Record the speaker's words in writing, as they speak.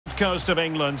coast of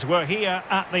England. We're here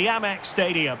at the Amex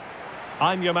Stadium.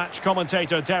 I'm your match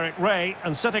commentator Derek Ray,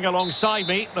 and sitting alongside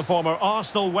me, the former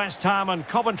Arsenal, West Ham and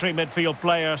Coventry midfield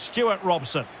player Stuart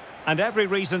Robson. And every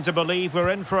reason to believe we're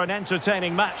in for an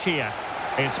entertaining match here.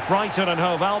 It's Brighton and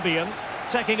Hove Albion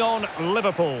taking on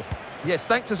Liverpool. Yes,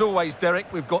 thanks as always,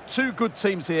 Derek. We've got two good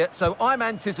teams here, so I'm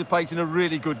anticipating a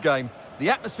really good game.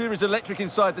 The atmosphere is electric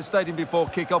inside the stadium before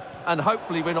kick-off, and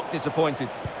hopefully we're not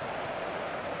disappointed.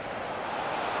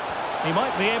 He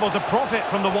might be able to profit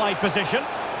from the wide position.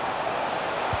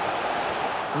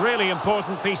 Really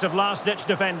important piece of last-ditch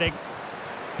defending.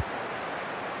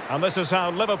 And this is how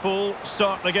Liverpool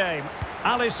start the game.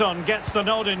 Alisson gets the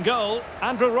nod in goal.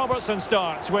 Andrew Robertson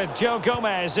starts with Joe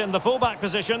Gomez in the fullback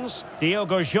positions.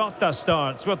 Diogo Jota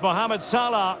starts with Mohamed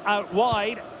Salah out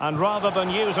wide. And rather than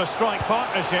use a strike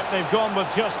partnership, they've gone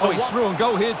with just the one. He's through on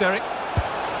goal here, Derek.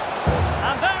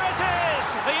 And there it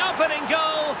is! The opening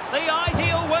goal, the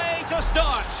ideal way to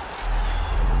start.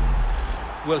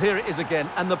 Well, here it is again,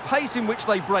 and the pace in which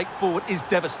they break forward is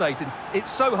devastating.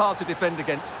 It's so hard to defend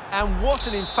against. And what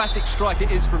an emphatic strike it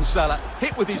is from Salah.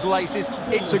 Hit with his laces,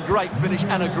 it's a great finish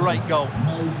and a great goal.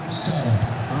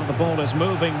 Well, the ball is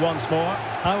moving once more.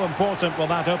 How important will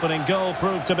that opening goal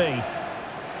prove to be?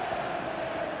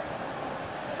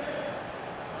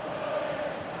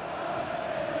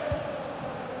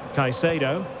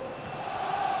 Caicedo.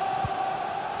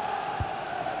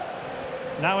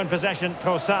 Now in possession,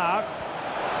 Trossard.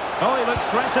 Oh, he looks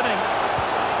threatening.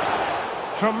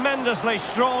 Tremendously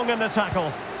strong in the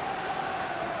tackle.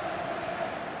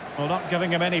 Well, not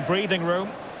giving him any breathing room.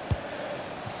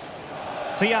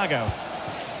 Thiago.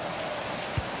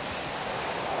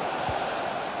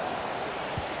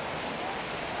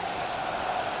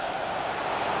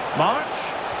 March.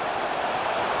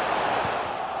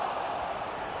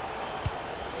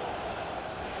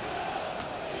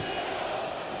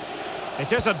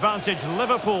 It is advantage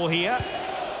Liverpool here.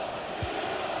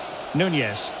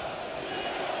 Nunez.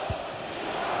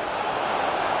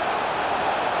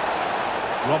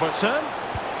 Robertson.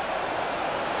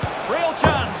 Real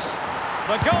chance.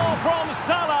 The goal from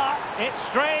Salah. It's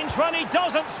strange when he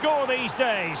doesn't score these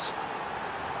days.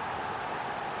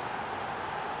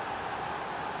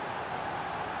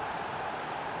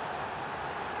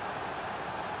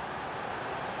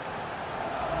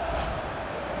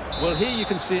 Well, here you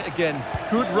can see it again.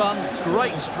 Good run,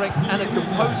 great strength, and a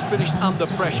composed finish under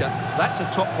pressure. That's a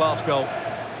top-class goal.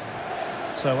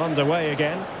 So underway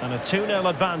again, and a 2-0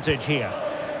 advantage here.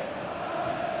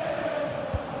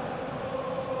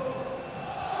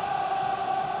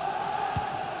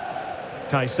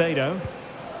 Caicedo.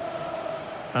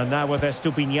 And now with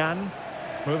Estupinian.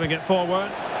 Moving it forward.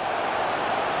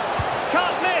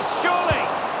 Can't miss, surely.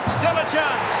 Still a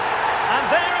chance.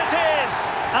 And there it is.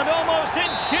 An almost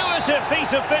intuitive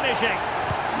piece of finishing.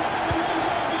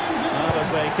 Well,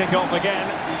 as they kick off again,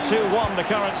 2-1 the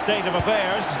current state of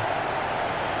affairs.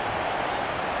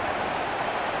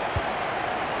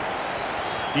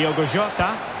 Diogo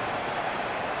Jota.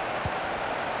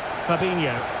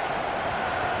 Fabinho.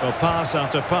 Well, pass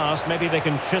after pass, maybe they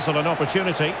can chisel an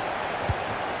opportunity.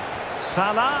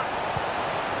 Salah.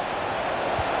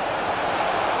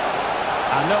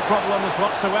 And no problems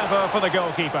whatsoever for the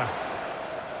goalkeeper.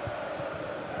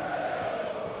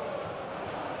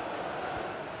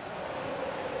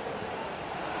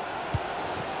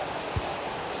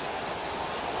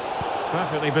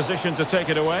 Perfectly positioned to take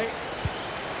it away.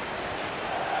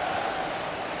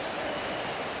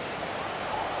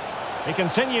 He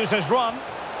continues his run.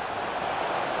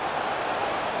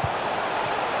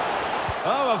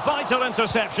 Oh, a vital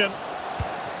interception.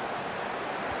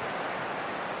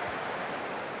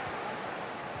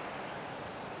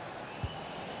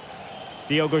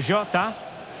 Diogo Jota.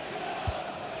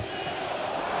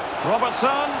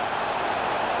 Robertson.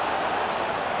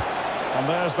 And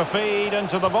there's the feed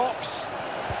into the box.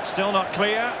 Still not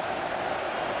clear.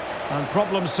 And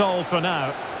problem solved for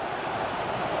now.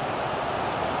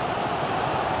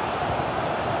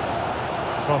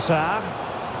 Trossard.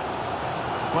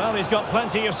 Well, he's got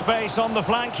plenty of space on the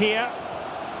flank here.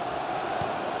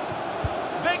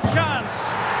 Big chance.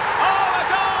 Oh, a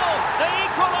goal! The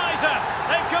equaliser.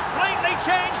 They've completely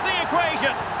changed the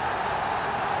equation.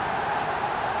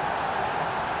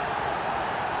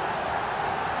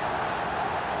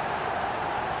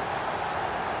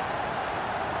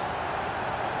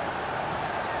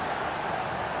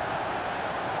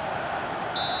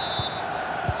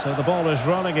 So the ball is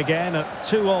running again at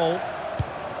 2-2.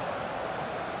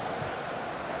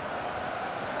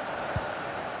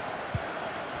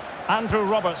 Andrew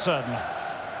Robertson.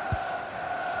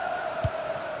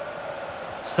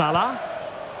 Salah.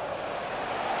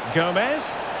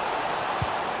 Gomez.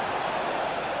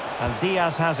 And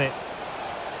Diaz has it.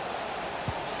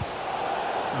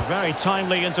 A very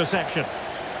timely interception.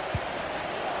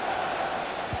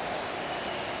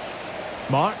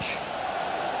 March.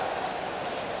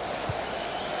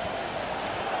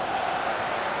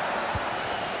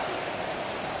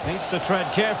 Needs to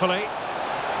tread carefully.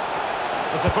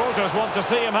 The supporters want to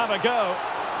see him have a go.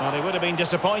 Well, he would have been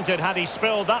disappointed had he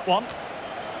spilled that one.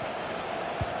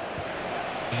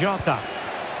 Jota.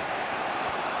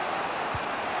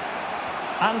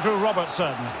 Andrew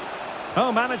Robertson.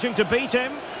 Oh, managing to beat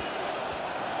him.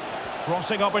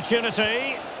 Crossing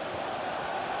opportunity.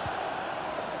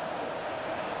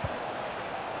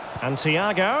 And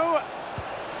Thiago.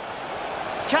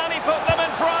 Can he put them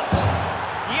in front?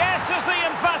 Yes is the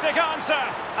emphatic answer.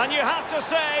 And you have to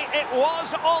say it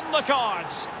was on the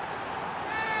cards.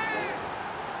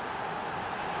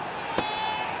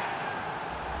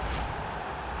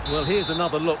 Well, here's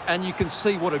another look, and you can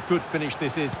see what a good finish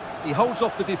this is. He holds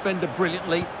off the defender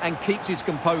brilliantly and keeps his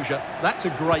composure. That's a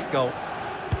great goal.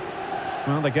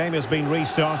 Well, the game has been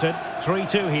restarted.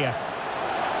 3-2 here.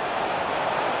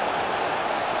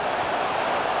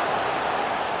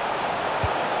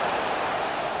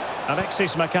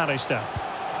 Alexis McAllister.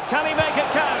 Can he make it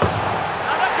count?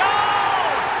 And a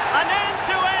goal! An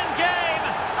end-to-end game,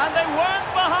 and they weren't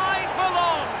behind for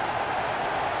long.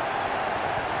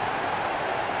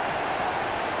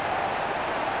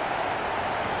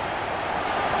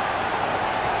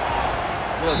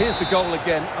 Well, here's the goal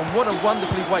again, and what a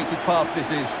wonderfully weighted pass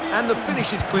this is. And the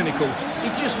finish is clinical. He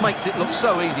just makes it look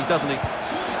so easy, doesn't he?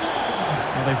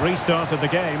 Well, they've restarted the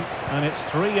game, and it's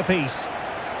 3 apiece.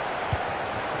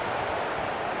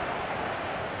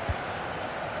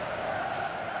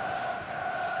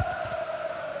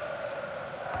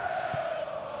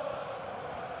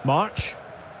 March.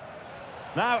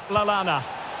 Now Lallana.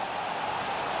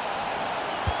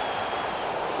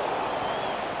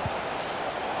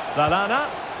 Lallana.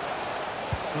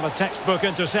 Well, a textbook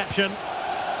interception.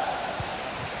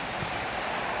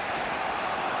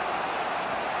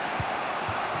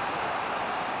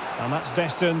 And that's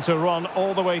destined to run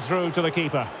all the way through to the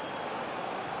keeper.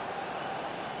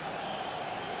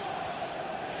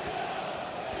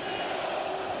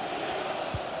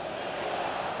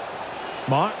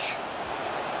 March.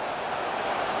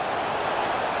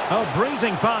 Oh,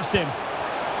 breezing past him.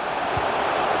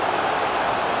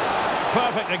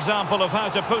 Perfect example of how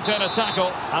to put in a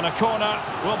tackle, and a corner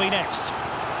will be next.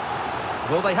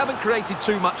 Well, they haven't created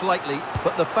too much lately,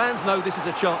 but the fans know this is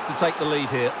a chance to take the lead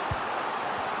here.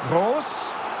 Gross.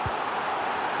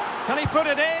 Can he put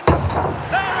it in?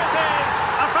 There it is!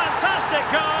 A fantastic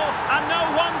goal, and no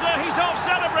wonder he's off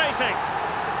celebrating.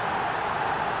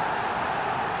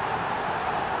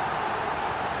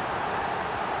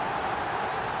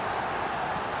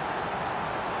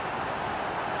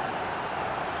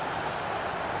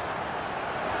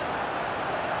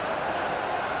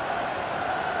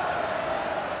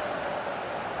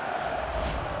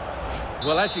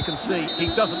 Well, as you can see,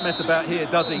 he doesn't mess about here,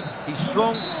 does he? He's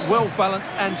strong,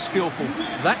 well-balanced and skillful.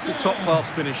 That's a top-class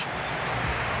finish.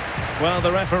 Well,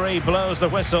 the referee blows the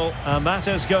whistle, and that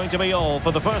is going to be all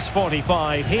for the first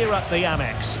 45 here at the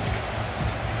Amex.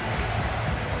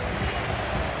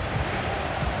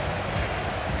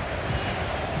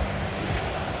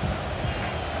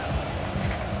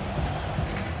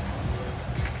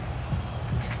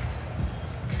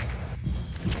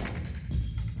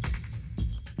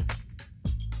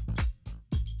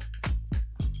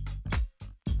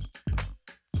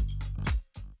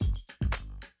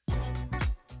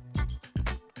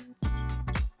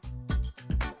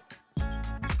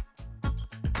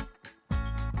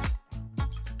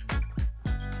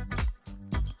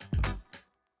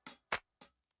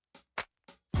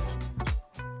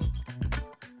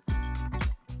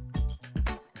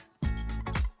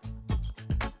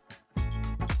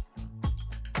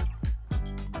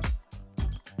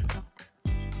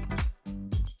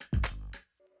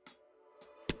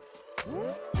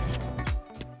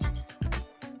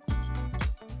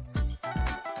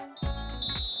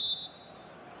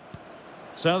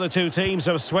 So the two teams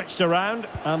have switched around,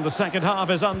 and the second half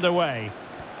is underway.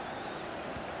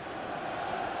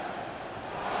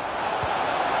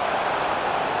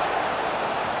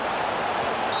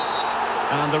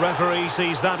 And the referee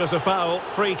sees that as a foul.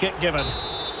 Free kick given.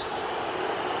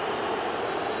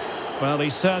 Well,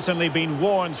 he's certainly been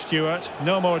warned, Stuart.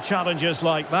 No more challenges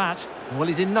like that. Well,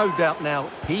 he's in no doubt now.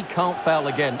 He can't foul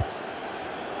again.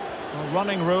 Well,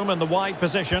 running room in the wide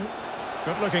position.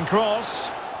 Good-looking cross.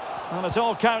 Well, it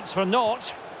all counts for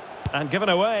naught. And given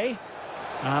away.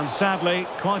 And sadly,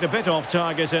 quite a bit off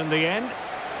target in the end.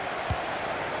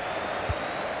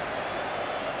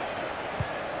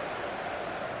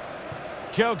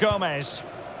 Joe Gomez.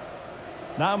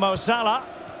 Now Mo Salah.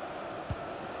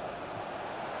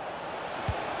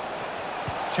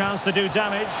 Chance to do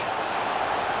damage.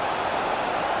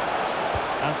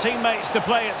 And teammates to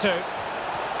play it to.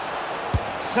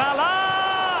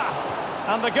 Salah!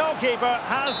 And the goalkeeper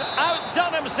has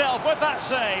outdone himself with that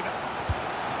save.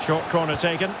 Short corner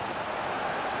taken.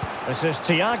 This is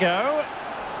Thiago.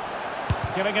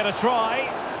 Giving it a try.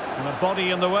 And a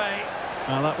body in the way.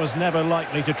 Well, that was never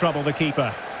likely to trouble the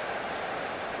keeper.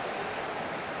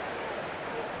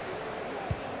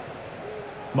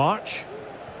 March.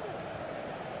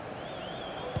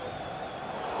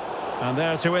 And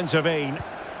there to intervene.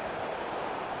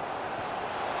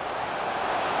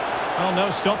 Oh,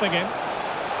 no stopping him.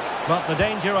 But the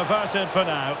danger averted for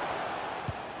now.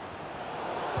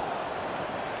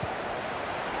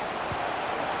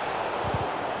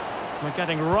 We're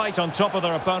getting right on top of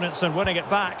their opponents and winning it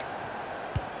back.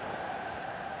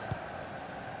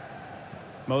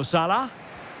 Mo Salah.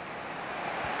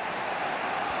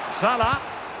 Salah.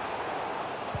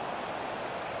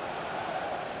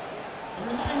 A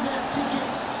reminder,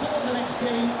 tickets for the next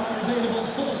game are available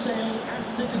for sale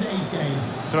after today's game.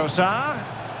 Trossard.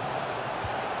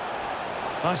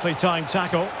 Nicely timed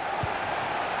tackle.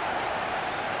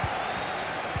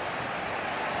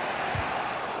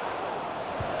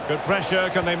 Good pressure,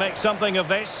 can they make something of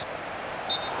this?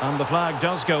 And the flag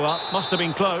does go up, must have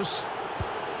been close.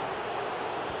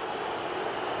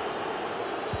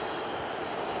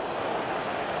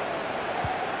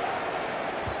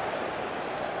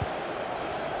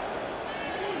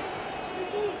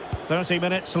 "30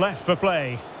 minutes left for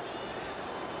play.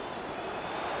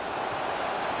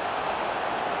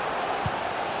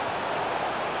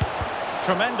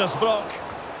 Tremendous block.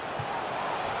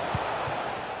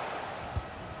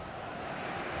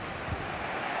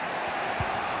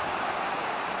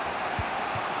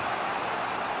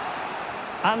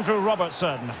 Andrew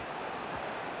Robertson.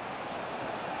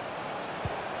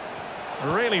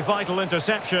 Really vital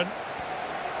interception.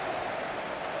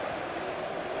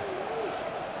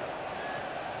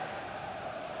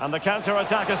 And the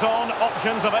counter-attack is on.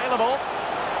 Options available.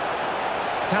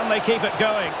 Can they keep it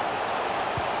going?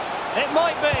 It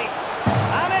might be.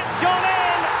 And it's gone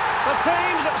in! The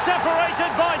team's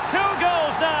separated by 2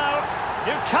 goals now.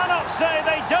 You cannot say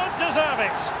they don't deserve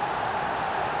it.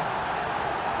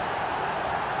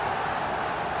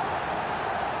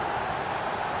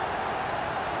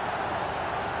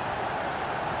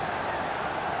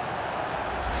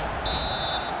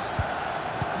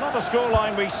 Not a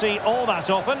scoreline we see all that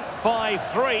often.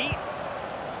 5-3.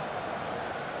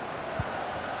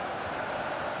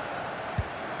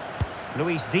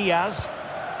 Luis Diaz.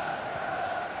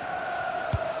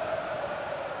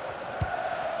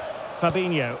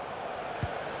 Fabinho.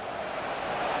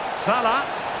 Salah.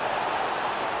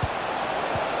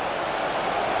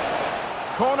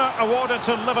 Corner awarded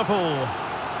to Liverpool.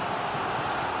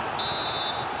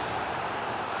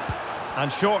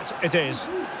 And short it is.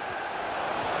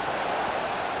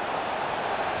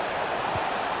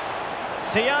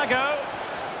 Thiago.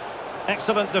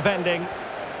 Excellent defending.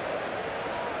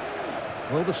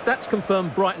 Well, the stats confirm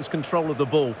Brighton's control of the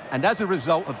ball, and as a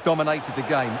result have dominated the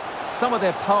game. Some of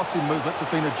their passing movements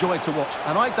have been a joy to watch,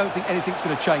 and I don't think anything's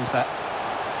going to change that.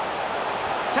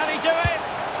 Can he do it?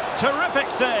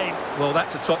 Terrific save. Well,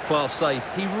 that's a top-class save.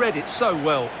 He read it so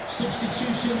well.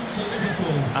 Substitution for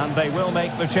Liverpool. And they will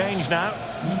make the change now.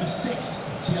 Number 6,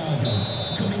 Thiago.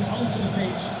 Coming onto the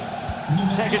pitch.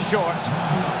 Number Taken 8, short.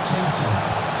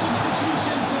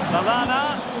 Substitution for Brighton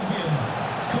Lallana. Hove Albion.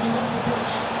 Coming off the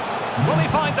pitch. Will he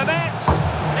find the net?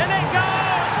 In it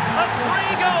goes! A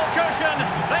 3-goal cushion!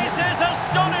 This is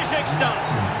astonishing stuff!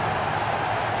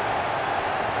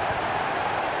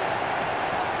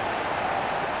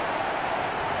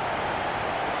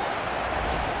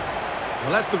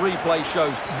 Well, as the replay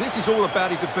shows, this is all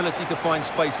about his ability to find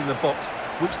space in the box,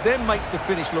 which then makes the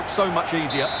finish look so much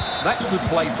easier. That's good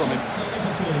play from him.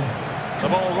 The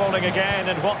ball rolling again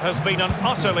in what has been an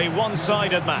utterly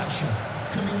one-sided match.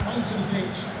 Coming onto the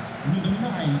pitch, number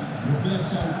 9,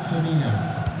 Roberto Firmino.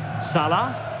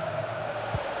 Salah.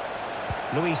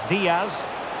 Luis Diaz.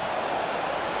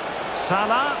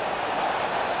 Salah.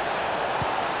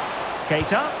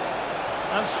 Keita.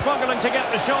 And struggling to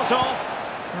get the shot off.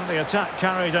 Well, the attack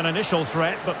carried an initial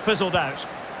threat, but fizzled out.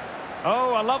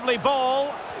 Oh, a lovely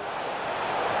ball.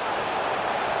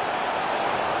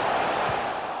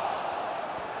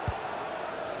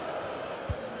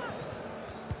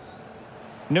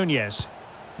 Nunez.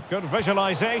 Good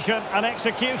visualisation and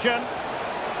execution.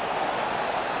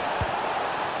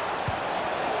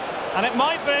 And it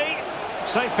might be.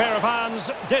 Safe pair of hands,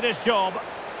 did his job.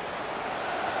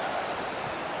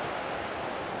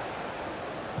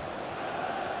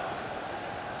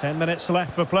 10 minutes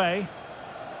left for play.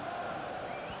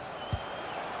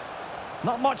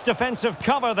 Not much defensive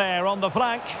cover there on the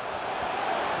flank.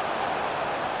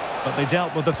 But they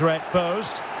dealt with the threat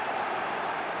posed.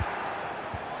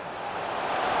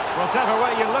 Whatever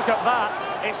way you look at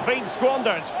that, it's been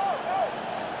squandered.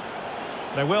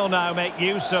 They will now make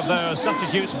use of their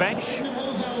substitutes bench. Brighton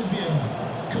Hove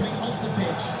Albion coming off the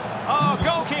pitch. Oh,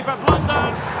 goalkeeper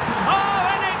blunders.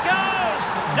 Oh, and it goes!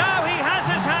 Now he has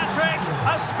his hat-trick.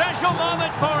 A special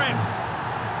moment for him.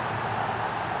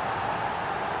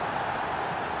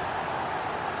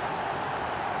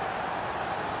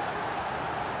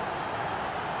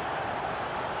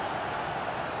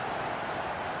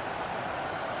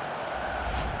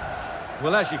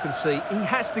 Well, as you can see, he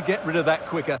has to get rid of that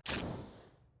quicker.